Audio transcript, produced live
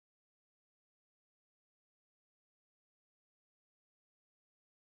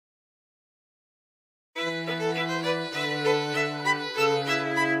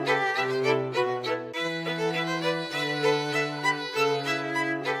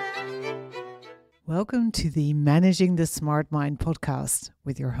Welcome to the Managing the Smart Mind podcast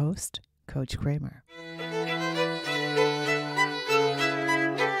with your host, Coach Kramer.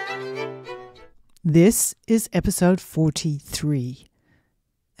 This is episode 43,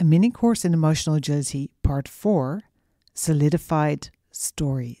 a mini course in emotional agility, part 4, Solidified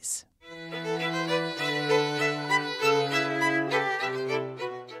Stories.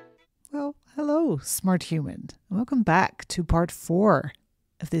 Well, hello, smart human. Welcome back to part 4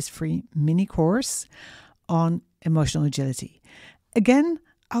 of this free mini course on emotional agility. Again,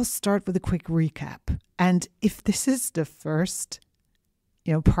 I'll start with a quick recap. And if this is the first,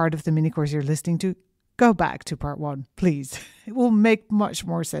 part of the mini course you're listening to, go back to part 1, please. It will make much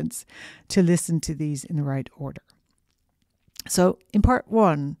more sense to listen to these in the right order. So in part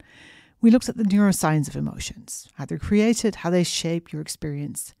 1, we looked at the neuroscience of emotions, how they're created, how they shape your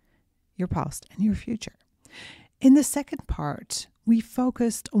experience, your past, and your future. In the second part, we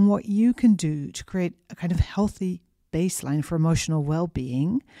focused on what you can do to create a kind of healthy baseline for emotional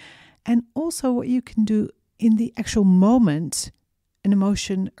well-being, and also what you can do in the actual moment an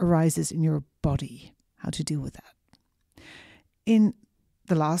emotion arises in your body, how to deal with that. In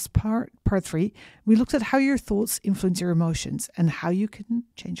the last part 3, we looked at how your thoughts influence your emotions and how you can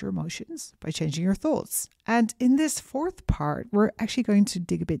change your emotions by changing your thoughts. And in this fourth part, we're actually going to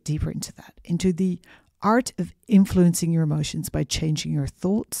dig a bit deeper into that, into the art of influencing your emotions by changing your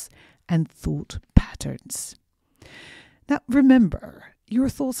thoughts and thought patterns. Now, remember, your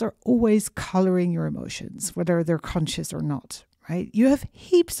thoughts are always coloring your emotions, whether they're conscious or not, right? You have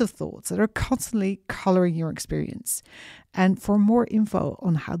heaps of thoughts that are constantly coloring your experience. And for more info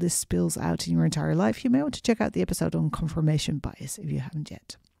on how this spills out in your entire life, you may want to check out the episode on confirmation bias if you haven't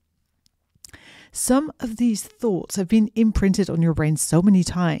yet. Some of these thoughts have been imprinted on your brain so many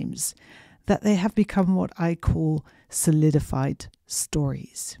times that they have become what I call solidified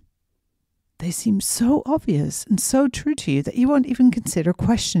stories. They seem so obvious and so true to you that you won't even consider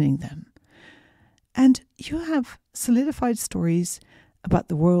questioning them. And you have solidified stories about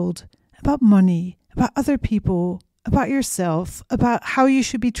the world, about money, about other people, about yourself, about how you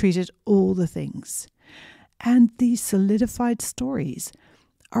should be treated, all the things. And these solidified stories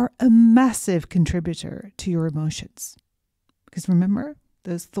are a massive contributor to your emotions. Because remember,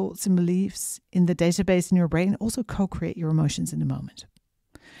 those thoughts and beliefs in the database in your brain also co-create your emotions in the moment.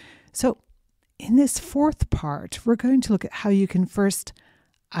 So in this fourth part, we're going to look at how you can first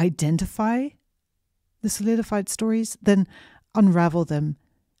identify the solidified stories, then unravel them,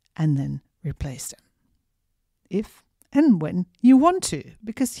 and then replace them. If and when you want to,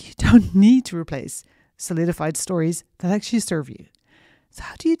 because you don't need to replace solidified stories that actually serve you. So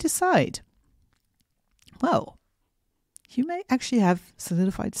how do you decide? Well, you may actually have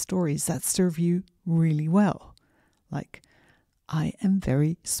solidified stories that serve you really well. Like, I am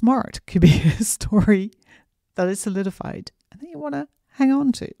very smart could be a story that is solidified and that you want to hang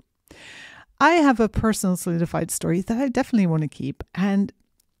on to. I have a personal solidified story that I definitely want to keep, and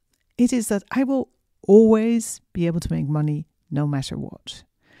it is that I will always be able to make money no matter what.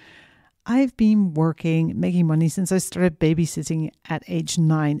 I've been making money since I started babysitting at age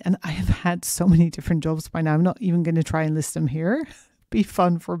 9, and I have had so many different jobs by now. I'm not even going to try and list them here. Be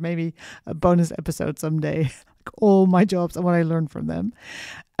fun for maybe a bonus episode someday, like all my jobs and what I learned from them.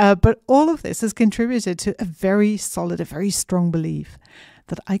 But all of this has contributed to a very solid, a very strong belief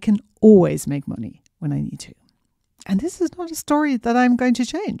that I can always make money when I need to. And this is not a story that I'm going to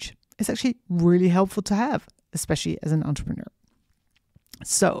change. It's actually really helpful to have, especially as an entrepreneur.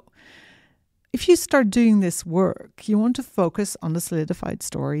 So, if you start doing this work, you want to focus on the solidified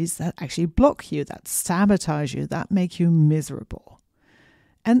stories that actually block you, that sabotage you, that make you miserable.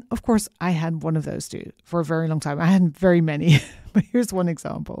 And of course, I had one of those too for a very long time. I had very many, but here's one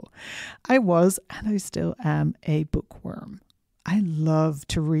example. I was, and I still am, a bookworm. I love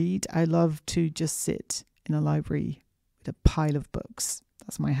to read. I love to just sit in a library with a pile of books.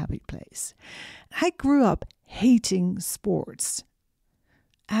 That's my happy place. I grew up hating sports.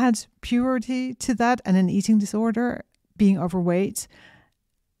 Add puberty to that and an eating disorder, being overweight,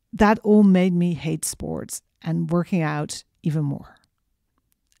 that all made me hate sports and working out even more.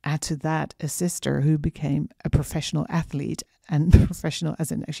 Add to that a sister who became a professional athlete, and professional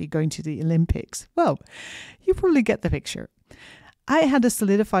as in actually going to the Olympics. Well, you probably get the picture. I had a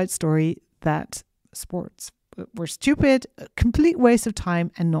solidified story that sports were stupid, a complete waste of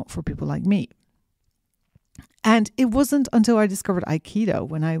time, and not for people like me. And it wasn't until I discovered Aikido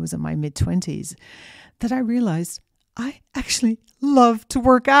when I was in my mid-20s that I realized I actually love to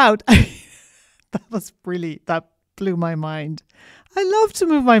work out. That blew my mind. I love to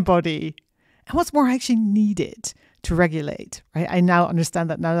move my body. And what's more, I actually needed to regulate, right? I now understand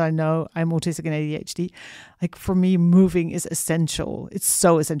that now that I know I'm autistic and ADHD. Like for me, moving is essential. It's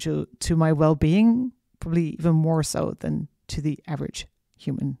so essential to my well-being, probably even more so than to the average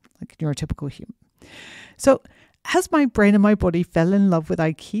human, like neurotypical human. So as my brain and my body fell in love with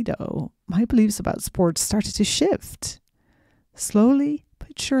Aikido, my beliefs about sports started to shift. Slowly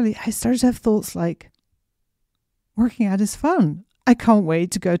but surely, I started to have thoughts like, working out is fun. I can't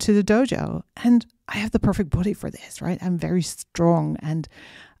wait to go to the dojo. And I have the perfect body for this, right? I'm very strong and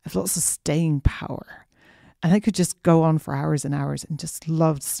I have lots of staying power. And I could just go on for hours and hours and just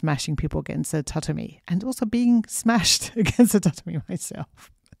loved smashing people against a tatami and also being smashed against a tatami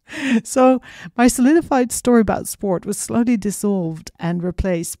myself. So my solidified story about sport was slowly dissolved and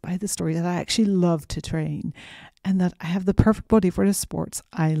replaced by the story that I actually love to train and that I have the perfect body for the sports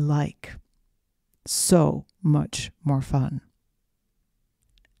I like. So much more fun.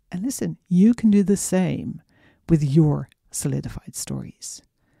 And listen, you can do the same with your solidified stories.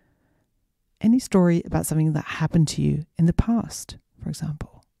 Any story about something that happened to you in the past, for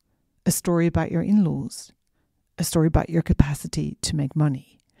example. A story about your in-laws. A story about your capacity to make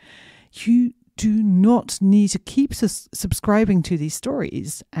money. You do not need to keep subscribing to these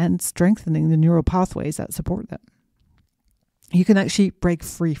stories and strengthening the neural pathways that support them. You can actually break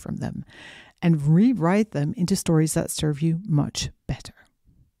free from them and rewrite them into stories that serve you much better.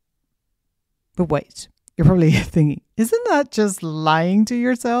 But wait, you're probably thinking, isn't that just lying to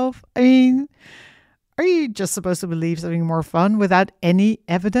yourself? I mean, are you just supposed to believe something more fun without any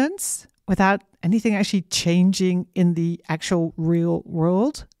evidence? Without anything actually changing in the actual real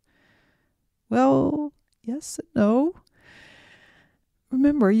world? Well, yes and no.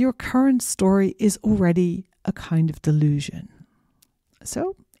 Remember, your current story is already a kind of delusion.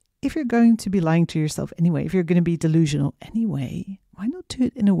 So if you're going to be lying to yourself anyway, if you're going to be delusional anyway, why not do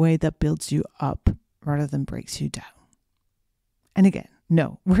it in a way that builds you up rather than breaks you down? And again,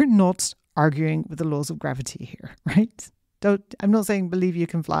 no, we're not arguing with the laws of gravity here, right? I'm not saying believe you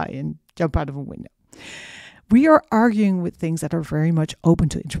can fly and jump out of a window. We are arguing with things that are very much open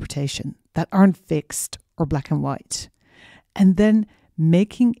to interpretation, that aren't fixed or black and white, and then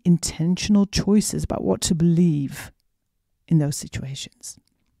making intentional choices about what to believe in those situations.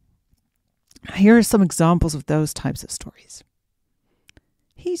 Here are some examples of those types of stories.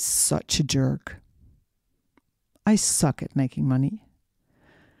 He's such a jerk. I suck at making money.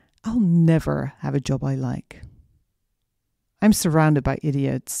 I'll never have a job I like. I'm surrounded by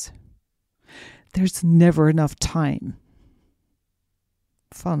idiots. There's never enough time.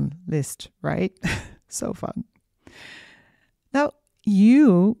 Fun list, right? So fun. Now,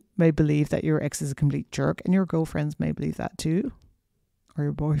 you may believe that your ex is a complete jerk, and your girlfriends may believe that too, or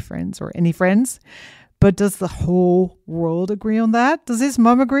your boyfriends, or any friends. But does the whole world agree on that? Does his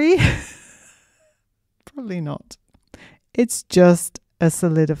mum agree? Probably not. It's just a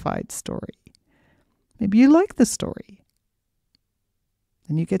solidified story. Maybe you like the story,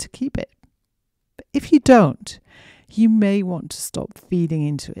 then you get to keep it. But if you don't, you may want to stop feeding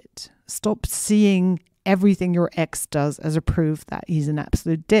into it. Stop seeing everything your ex does as a proof that he's an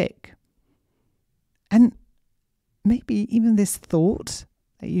absolute dick. And maybe even this thought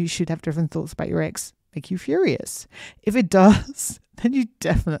that you should have different thoughts about your ex make you furious. If it does, then you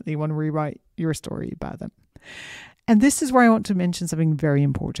definitely want to rewrite your story about them. And this is where I want to mention something very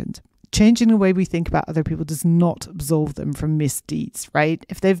important. Changing the way we think about other people does not absolve them from misdeeds, right?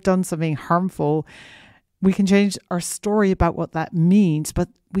 If they've done something harmful, we can change our story about what that means, but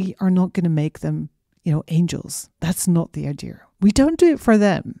we are not going to make them, angels. That's not the idea. We don't do it for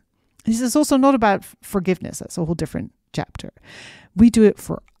them. This is also not about forgiveness. That's a whole different chapter. We do it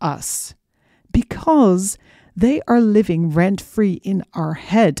for us because they are living rent-free in our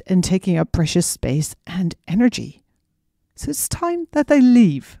head and taking up precious space and energy. So it's time that they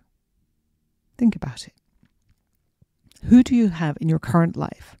leave. Think about it. Who do you have in your current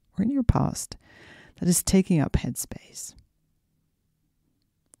life or in your past that is taking up headspace?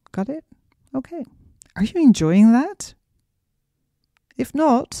 Got it? Okay. Are you enjoying that? If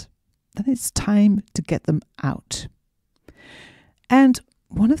not, then it's time to get them out. And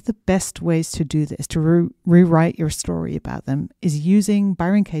one of the best ways to do this, to rewrite your story about them, is using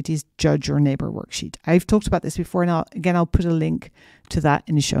Byron Katie's Judge Your Neighbor worksheet. I've talked about this before, and I'll put a link to that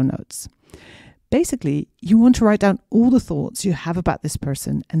in the show notes. Basically, you want to write down all the thoughts you have about this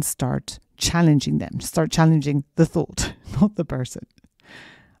person and start challenging them. Start challenging the thought, not the person.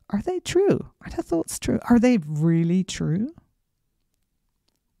 Are they true? Are the thoughts true? Are they really true?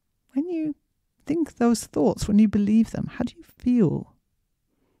 When you think those thoughts, when you believe them, how do you feel?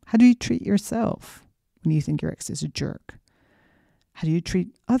 How do you treat yourself when you think your ex is a jerk? How do you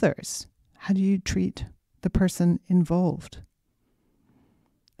treat others? How do you treat the person involved.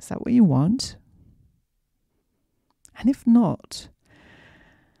 Is that what you want? And if not,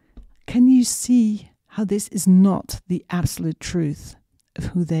 can you see how this is not the absolute truth of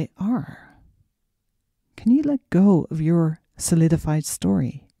who they are? Can you let go of your solidified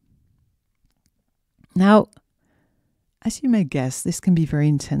story? Now, as you may guess, this can be very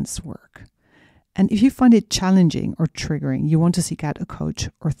intense work. And if you find it challenging or triggering, you want to seek out a coach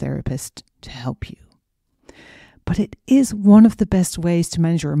or therapist to help you. But it is one of the best ways to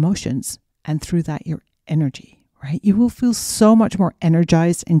manage your emotions and through that your energy, right? You will feel so much more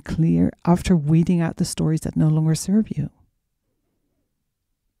energized and clear after weeding out the stories that no longer serve you.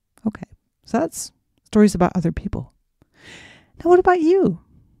 Okay, so that's stories about other people. Now, what about you?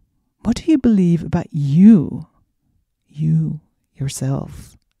 What do you believe about you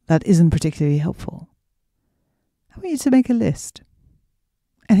yourself, that isn't particularly helpful? I want you to make a list.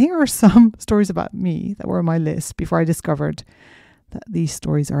 And here are some stories about me that were on my list before I discovered that these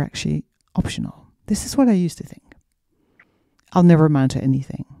stories are actually optional. This is what I used to think. I'll never amount to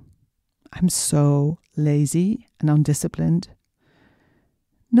anything. I'm so lazy and undisciplined.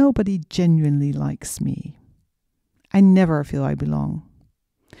 Nobody genuinely likes me. I never feel I belong.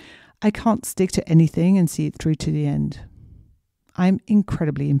 I can't stick to anything and see it through to the end. I'm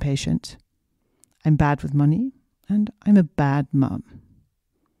incredibly impatient. I'm bad with money, and I'm a bad mum.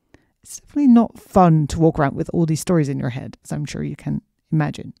 It's definitely not fun to walk around with all these stories in your head, as I'm sure you can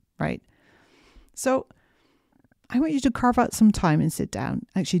imagine, right? So I want you to carve out some time and sit down,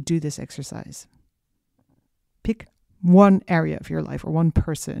 actually do this exercise. Pick one area of your life or one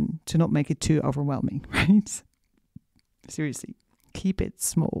person to not make it too overwhelming, right? Seriously, keep it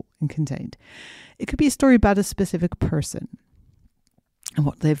small and contained. It could be a story about a specific person and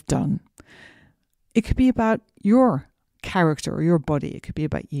what they've done. It could be about your character or your body. It could be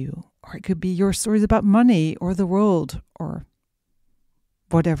about you. Or it could be your stories about money or the world or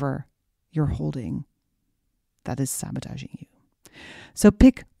whatever you're holding that is sabotaging you. So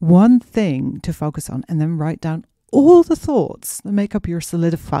pick one thing to focus on and then write down all the thoughts that make up your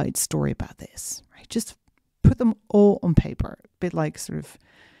solidified story about this. Right? Just put them all on paper. A bit like sort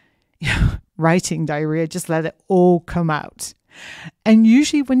of writing diarrhea. Just let it all come out. And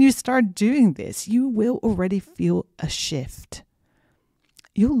usually when you start doing this, you will already feel a shift.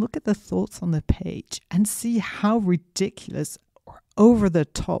 You'll look at the thoughts on the page and see how ridiculous or over the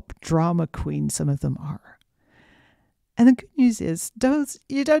top drama queen some of them are. And the good news is those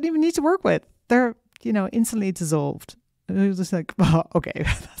you don't even need to work with. They're, instantly dissolved. It's just like, oh, okay,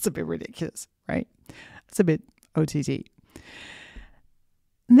 that's a bit ridiculous, right? It's a bit OTT.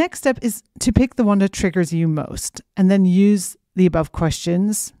 Next step is to pick the one that triggers you most and then use the above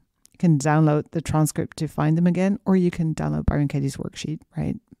questions. You can download the transcript to find them again, or you can download Byron Katie's worksheet,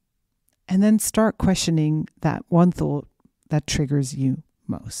 right? And then start questioning that one thought that triggers you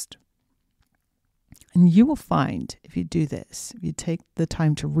most. And you will find, if you do this, if you take the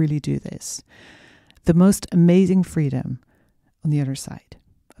time to really do this, the most amazing freedom on the other side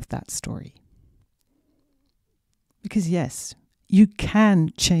of that story. Because yes, you can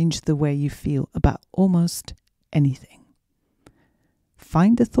change the way you feel about almost anything.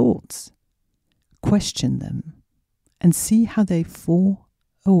 Find the thoughts, question them, and see how they fall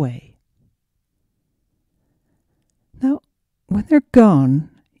away. Now, when they're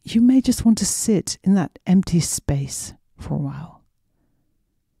gone, you may just want to sit in that empty space for a while.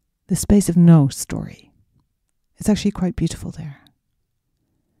 The space of no story. It's actually quite beautiful there.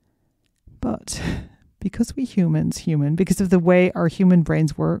 But because we humans, because of the way our human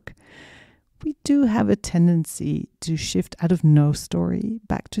brains work, we do have a tendency to shift out of no story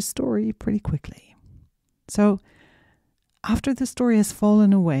back to story pretty quickly. So after the story has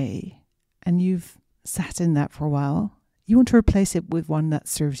fallen away and you've sat in that for a while, you want to replace it with one that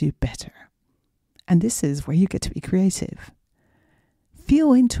serves you better. And this is where you get to be creative.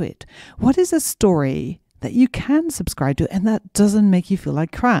 Feel into it. What is a story that you can subscribe to and that doesn't make you feel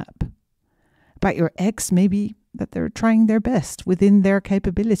like crap? About your ex, maybe that they're trying their best within their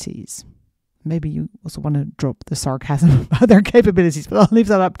capabilities. Maybe you also want to drop the sarcasm about their capabilities, but I'll leave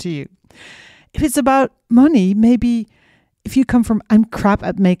that up to you. If it's about money, maybe if you come from I'm crap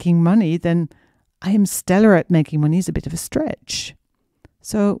at making money, then I am stellar at making money is a bit of a stretch.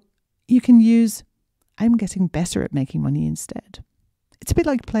 So you can use I'm getting better at making money instead. It's a bit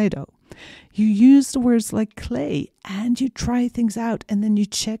like Play-Doh. You use the words like clay and you try things out and then you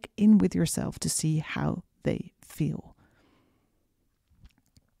check in with yourself to see how they feel.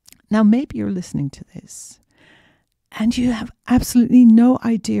 Now, maybe you're listening to this and you have absolutely no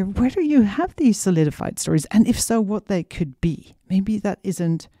idea whether you have these solidified stories, and if so, what they could be. Maybe that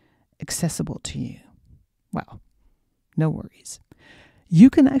isn't accessible to you. Well, no worries. You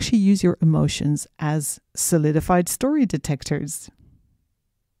can actually use your emotions as solidified story detectors.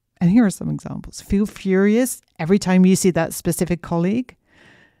 And here are some examples. Feel furious every time you see that specific colleague.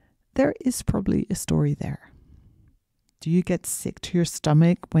 There is probably a story there. Do you get sick to your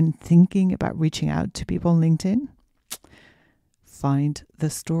stomach when thinking about reaching out to people on LinkedIn? Find the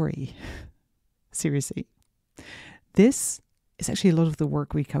story. Seriously. This is actually a lot of the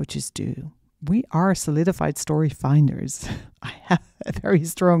work we coaches do. We are solidified story finders. I have a very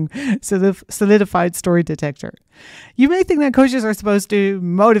strong solidified story detector. You may think that coaches are supposed to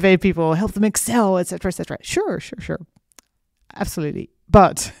motivate people, help them excel, etc., etc. Sure. Absolutely.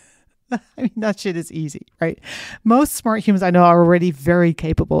 But I mean, that shit is easy, right? Most smart humans I know are already very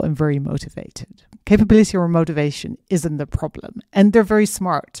capable and very motivated. Capability or motivation isn't the problem. And they're very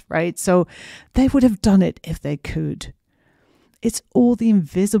smart, right? So they would have done it if they could. It's all the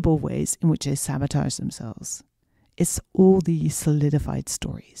invisible ways in which they sabotage themselves. It's all the solidified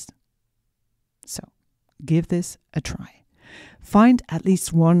stories. So give this a try. Find at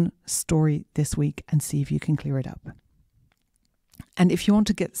least one story this week and see if you can clear it up. And if you want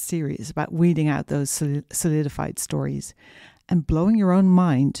to get serious about weeding out those solidified stories and blowing your own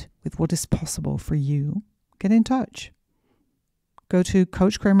mind with what is possible for you, get in touch. Go to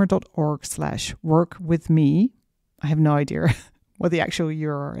coachkramer.org/workwithme. I have no idea what the actual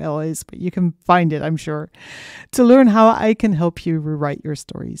URL is, but you can find it, I'm sure, to learn how I can help you rewrite your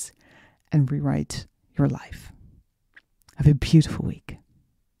stories and rewrite your life. Have a beautiful week.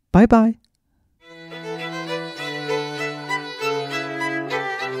 Bye-bye.